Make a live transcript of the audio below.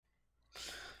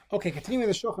Okay, continuing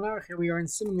the Shulchan Aruch, here we are in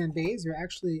Siman Beis. We're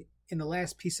actually in the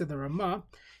last piece of the Ramah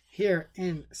here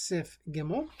in Sif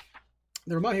Gimel.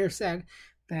 The Ramah here said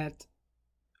that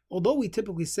although we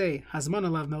typically say Hazman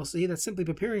alav Melsi, that's simply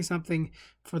preparing something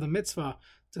for the mitzvah,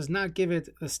 does not give it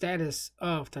the status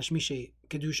of Tashmishe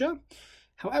Kedusha.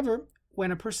 However,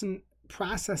 when a person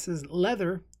processes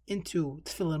leather into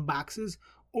tefillin boxes,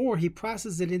 or he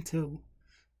processes it into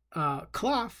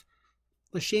cloth,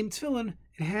 l'shem tefillin,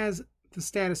 it has the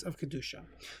status of kedusha.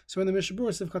 So in the Mishnah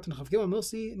Berurah Sif Katan Chav Gimel, we'll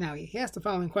see now he asked the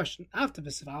following question: After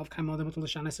V'Sivav Kamal Demutul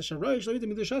L'Shanes Hasharosh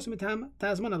L'Yidim Midushas Mitam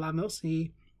Tazman Alav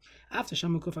Milsi. After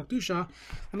Shamu Guf Hakdusha,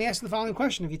 let me ask you the following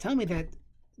question: if you tell me that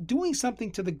doing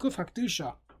something to the Guf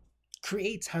Hakdusha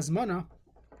creates hazmana,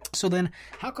 so then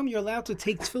how come you're allowed to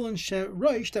take tefillin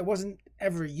sherosh that wasn't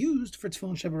ever used for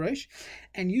tefillin sherosh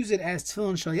and use it as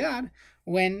tefillin shalyad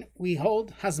when we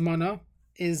hold hazmana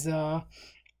is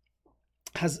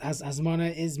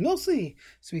hazmana is milsi?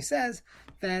 So he says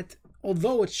that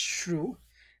although it's true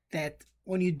that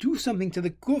when you do something to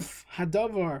the guf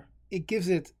hadavar, it gives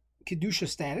it kedusha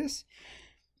status.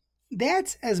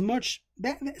 That's as much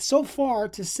that so far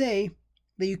to say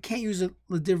that you can't use it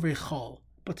l'divrei chol,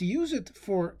 but to use it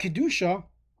for kedusha,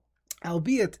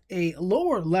 albeit a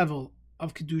lower level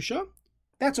of kedusha,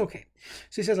 that's okay.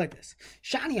 So he says like this: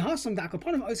 Shani hasam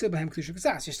da'akaponim oisei b'hem kedusha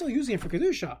kasas. You're still using it for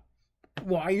kedusha.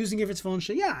 Why are you using it for tefillin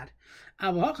sheyad?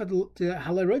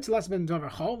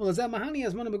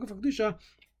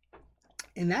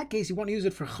 In that case, you want to use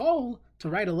it for chol, to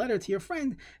write a letter to your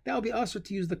friend. That will be usher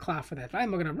to use the cloth for that. He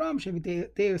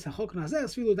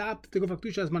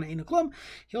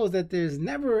holds that there's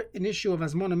never an issue of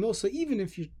azmana milsa, even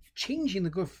if you're changing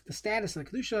the status of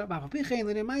the kedusha.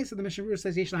 The Mishnah Berurah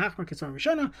says yesh lahachmar kitzar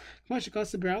rishona,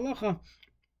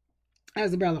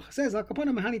 as the Berurah says, a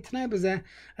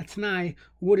Tanai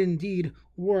would indeed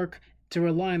work to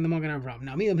rely on the Magen Avraham.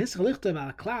 Now, if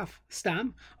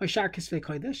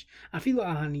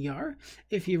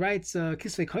he writes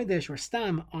kisvei kodesh or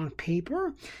stam on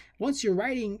paper, once you're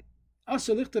writing, you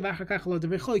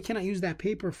cannot use that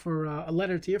paper for a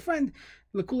letter to your friend.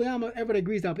 Everybody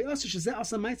agrees that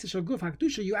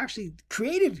you actually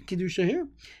created kedusha here,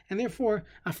 and therefore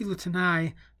afilu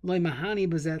tanai loy mahani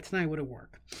b'zeh tanai wouldn't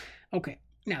work. Okay,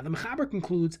 now the Mechaber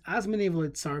concludes, Azmane v'loy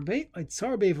tzarbe,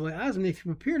 Azmane, if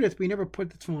you prepared it but you never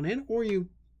put the tefillin in, or you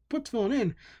put tefillin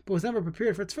in but was never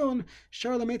prepared for tefillin,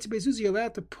 Shar Lametz Bezuzi, you're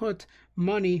allowed to put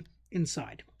money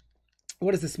inside.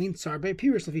 What does this mean? Tzarbe,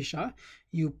 Pirish Levisha,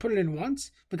 you put it in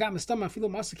once, V'gam Mistama Filo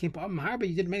Masa came to Mahar, but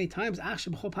you did it many times, Achshe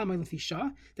B'chol Pamay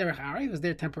Lefisha, Derech Hari, was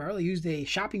there temporarily, used a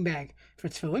shopping bag for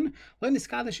tefillin. When the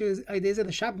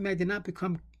shopping bag did not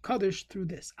become kaddish through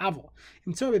this. Avol.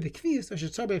 Im tzarbe bekvius, or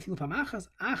shetzarbe afilu pamachas,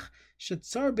 ach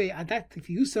shetzarbe adat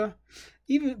kviusa.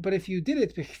 Even, but if you did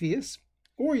it bekvius,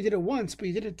 or you did it once, but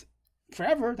you did it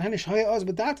forever, you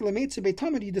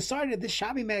decided this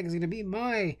shopping bag is going to be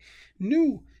my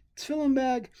new tefillin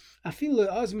bag. Afilu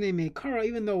azmine meikara,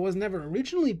 even though it was never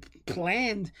originally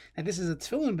planned that this is a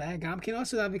tefillin bag. Gam can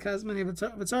also that because many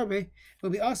v'tzarbe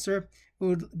will be aser. It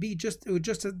would just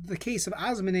the case of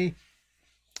azmine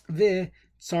the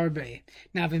tzarbe.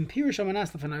 Now,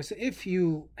 so if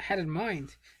you had in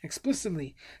mind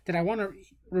explicitly that I want to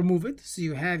remove it, so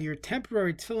you have your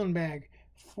temporary tefillin bag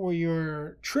for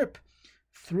your trip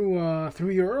through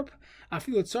Europe,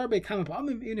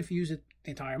 even if you use it the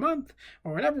entire month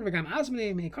or whatever, as long as you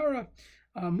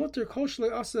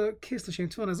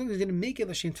didn't make it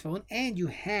l'shem tefillin and you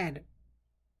had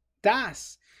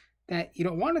das that you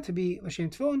don't want it to be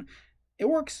l'shem tefillin, it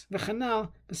works.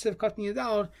 V'chanal b'siv katan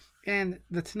yadal, and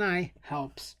the Tanai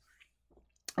helps.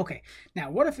 Okay, now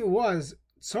what if it was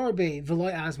tzarbe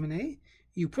v'loy azmane?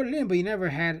 You put it in, but you never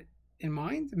had in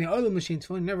mind. I mean, olam l'shem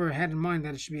tefillin, never had in mind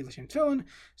that it should be l'shem tefillin.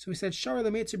 So we said shara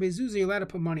l'meitzer bezuzi, you're allowed to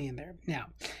put money in there.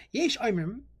 Now, yesh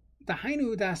oimrim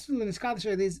dahainu da'asul l'niskadish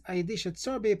ayedisha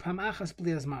tzarbe pamachas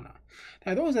b'li azmana.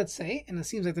 Now, those that say, and it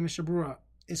seems like the Mishnah Berurah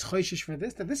is choishish for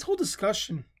this, that this whole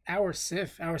discussion, our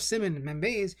Siman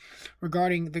Membez,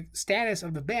 regarding the status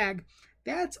of the bag,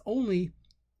 that's only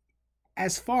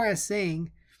as far as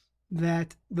saying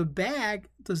that the bag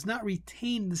does not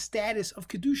retain the status of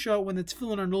kedusha when the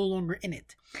tefillin are no longer in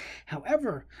it.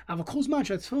 However,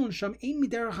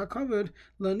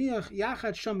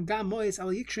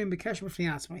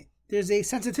 there's a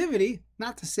sensitivity,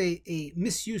 not to say a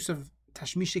misuse of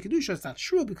tashmishe kedusha. It's not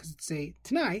true because it's a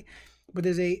tanai. But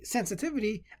there's a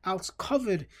sensitivity out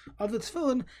covered of the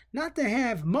tefillin not to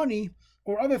have money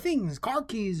or other things, car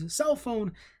keys, cell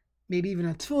phone, maybe even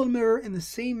a tefillin mirror in the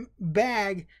same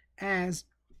bag as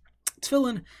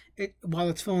tefillin. While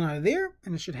the tefillin are there,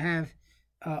 and it should have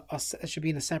it should be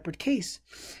in a separate case.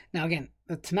 Now again,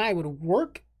 the Tanai would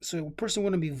work, so a person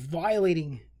wouldn't be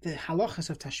violating the halachas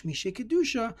of Tashmishe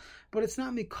Kedusha, but it's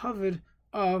not covered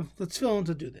of the tefillin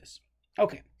to do this.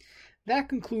 Okay, that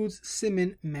concludes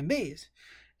Siman Membeis.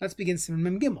 Let's begin Siman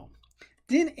Mem Gimel.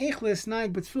 Din echles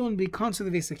naig b'tefillin be consul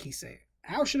vesakise.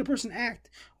 How should a person act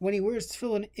when he wears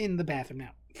tefillin in the bathroom?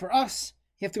 Now, for us,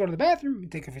 you have to go to the bathroom, you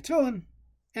take off your tefillin,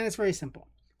 and it's very simple.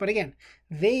 But again,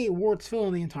 they wore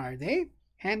tefillin the entire day,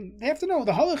 and they have to know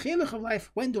the halach of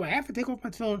life. When do I have to take off my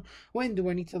tefillin? When do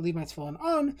I need to leave my tefillin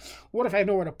on? What if I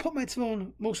know where to put my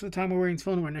tefillin? Most of the time we're wearing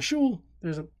tefillin, we're in a shul.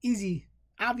 There's an easy,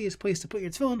 obvious place to put your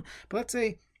tefillin. But let's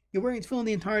say you're wearing tefillin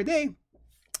the entire day,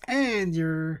 and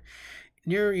you're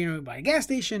near, by a gas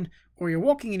station, or you're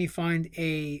walking and you find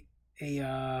an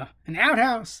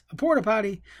outhouse, a porta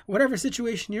potty, whatever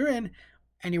situation you're in,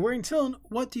 and you're wearing tefillin.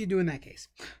 What do you do in that case?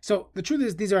 So the truth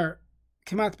is, these are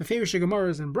Kemat Beferish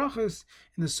Gemaras and Brachos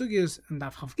in the Sugyas and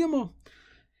Daf Chav Gimel,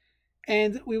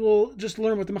 and we will just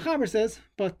learn what the Mechaber says.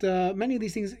 But many of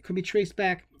these things can be traced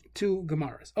back to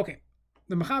Gemaras. Okay,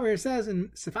 the Mechaber says in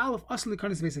Seif Aleph, Asli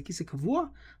Karnas Beisakisa Kavua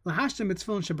Lahashtem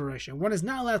B'Tefillin Shabarosha. One is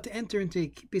not allowed to enter into a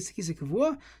Beisakisa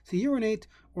Kavua to urinate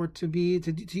or to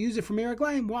use it for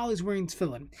Meraglayim while he's wearing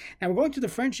tefillin. Now we're going to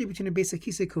differentiate between a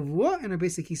Beisakisa Kavua and a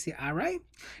Beisakisa Arai.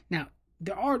 Now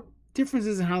there are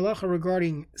differences in halacha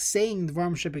regarding saying the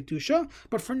Dvarim Shebekdusha,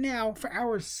 but for now, for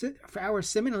our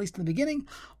siman, at least in the beginning,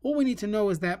 all we need to know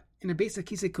is that in a basic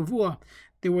kisei kavua,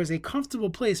 there was a comfortable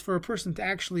place for a person to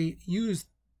actually use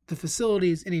the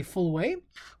facilities in a full way,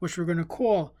 which we're going to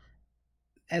call,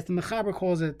 as the Mechaber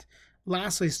calls it,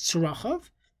 Lasois Tzurachav.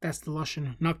 That's the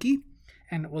Lashon Naki,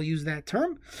 and we'll use that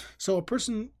term. So a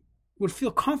person would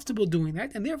feel comfortable doing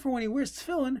that, and therefore when he wears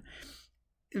tefillin,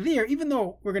 even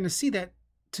though we're going to see that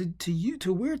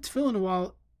to wear tefillin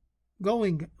while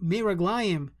going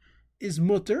meraglayim is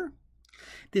mutter,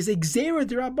 there's a gzeira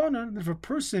d'Rabbanan that if a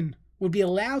person would be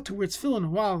allowed to wear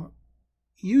tefillin while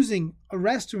using a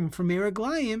restroom for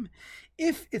meraglayim,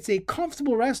 if it's a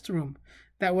comfortable restroom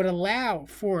that would allow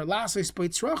for lasos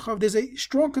b'tzrachav, there's a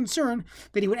strong concern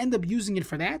that he would end up using it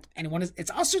for that, and it's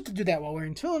also to do that while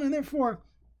wearing tefillin, and therefore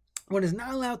one is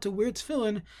not allowed to wear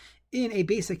tefillin in a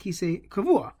basic kisei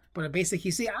kavua, but a basic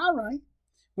kisei arai,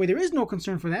 where there is no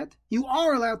concern for that, you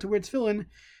are allowed to wear tefillin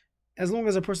as long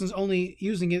as a person is only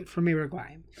using it for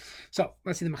meraglayim. So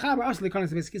let's see the Mechaber. Also, the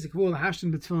context of his kisei kavua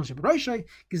lahashtin b'tefillin shebaroshay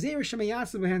gezeira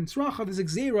shemayasav behen tzrachav. There's a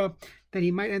gzeira that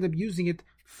he might end up using it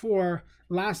for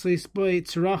lasos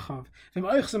b'tzrachav.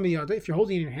 If you're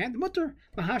holding it in your hand, mutter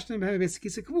lahashtin behen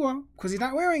kisei kavua, because he's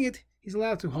not wearing it, he's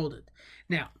allowed to hold it.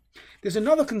 Now, there's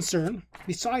another concern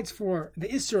besides for the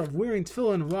issur of wearing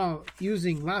tefillin while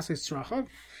using lasos tzrachav.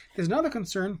 There's another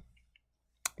concern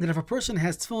that if a person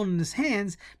has tefillin in his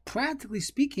hands, practically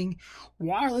speaking,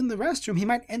 while in the restroom, he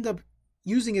might end up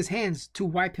using his hands to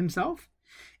wipe himself.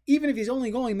 Even if he's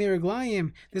only going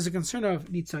meraglayim, there's a concern of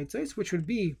nitzaitzais, which would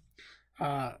be,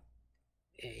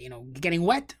 getting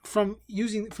wet from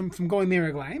going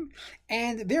meraglayim,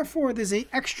 and therefore there's an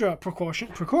extra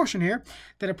precaution here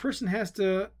that a person has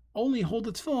to only hold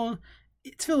the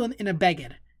tefillin in a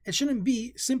beged. It shouldn't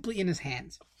be simply in his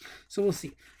hands. So we'll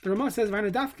see. The Ramah says, if a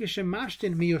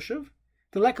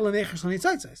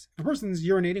person is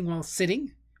urinating while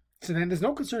sitting, so then there's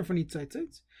no concern for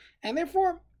nitzaitzais, and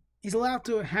therefore he's allowed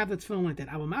to have the tefillin like that.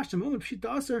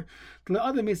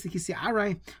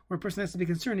 Where a person has to be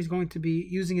concerned, he's going to be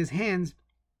using his hands,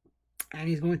 and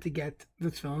he's going to get the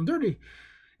tefillin dirty.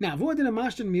 Now, the only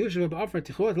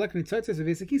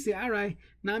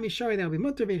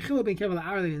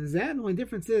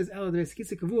difference is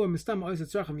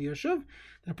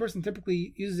that a person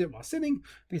typically uses it while sitting.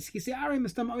 It's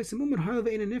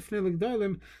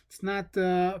not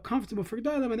comfortable for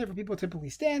G'daylim, and therefore people typically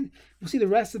stand. We'll see the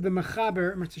rest of the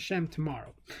Mechaber Mertzashem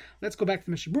tomorrow. Let's go back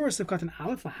to Mishabura Sivkat and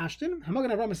Aleph Lahashtin.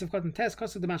 Hamagan Avram Sivkat and Tes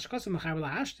Kosa Damash Kosa Mechaber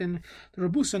Lahashtin. The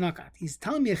Rabusa Nakat. He's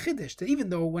telling me a chiddush that even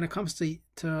though when it comes to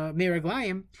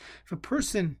meraglayim, if a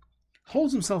person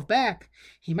holds himself back,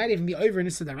 he might even be over in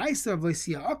Issa Daraisa of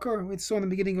Leisia Akar. We saw in the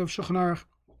beginning of Shulchan Aruch.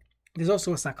 There's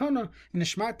also a sakana in the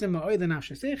Shmatim Ma'oid and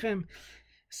Afshesechem.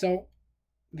 So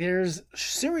there's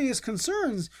serious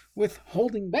concerns with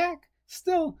holding back.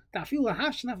 Still, person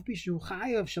is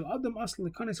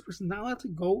not allowed to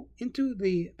go into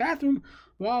the bathroom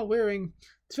while wearing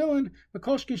tefillin. And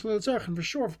for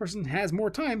sure, if a person has more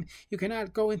time, you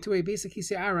cannot go into a basic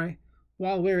kisei arai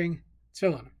while wearing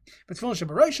tefillin. But tefillin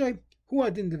shabaroshay, who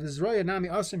adin the vizroya nami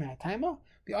aser me'atayma,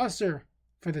 be aser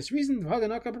for this reason. It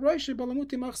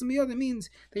means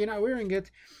that you're not wearing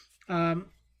it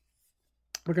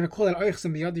We're going to call that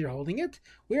oichsim biyad, you're holding it.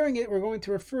 Wearing it, we're going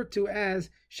to refer to as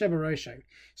sheba roshai.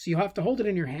 So you have to hold it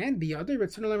in your hand, biyad,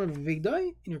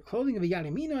 in your clothing of a yad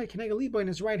yamino, kenegel libo, in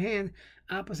his right hand,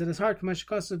 opposite his heart, k'mash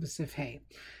kasav b'sif hey.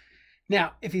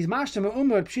 Now, if he's mashtam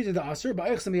umar pshita the aser,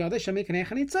 ba'oichsim biyad shamik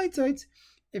kanechanit tzaitzait,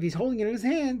 if he's holding it in his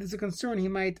hand, there's a concern he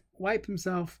might wipe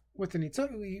himself with the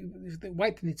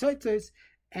nitzaitzais,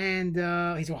 and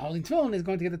he's holding tefillin, he's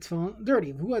going to get the tefillin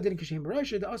dirty.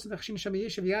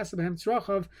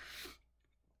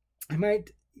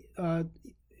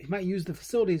 He might use the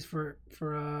facilities for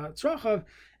tzrachav,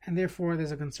 and therefore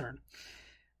there's a concern.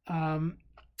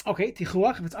 Okay,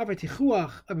 tichuach, if it's aver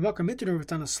tichuach, if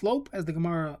it's on a slope, as the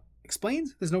Gemara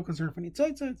explains, there's no concern for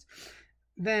nitzaitzais.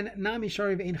 Then nami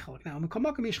shari ve'ein chalak. Now,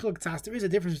 there is a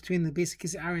difference between the basic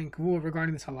kisari and kavua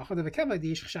regarding this halacha. The vekeva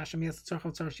diish chashasham yes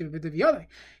tzarchav tzarchiv v'deviyadei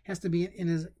has to be in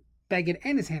his beged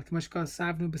and his hand. Kamashkas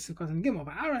savnu b'sivkas and gimel.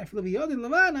 Va'ara if leviyadei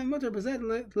levan I'm mutter b'zed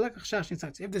lekach shash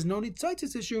nitzaitzis. If there's no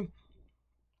nitzaitzis issue,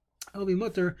 it'll be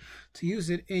mutter to use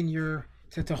it in your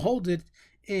to hold it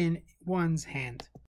in one's hand.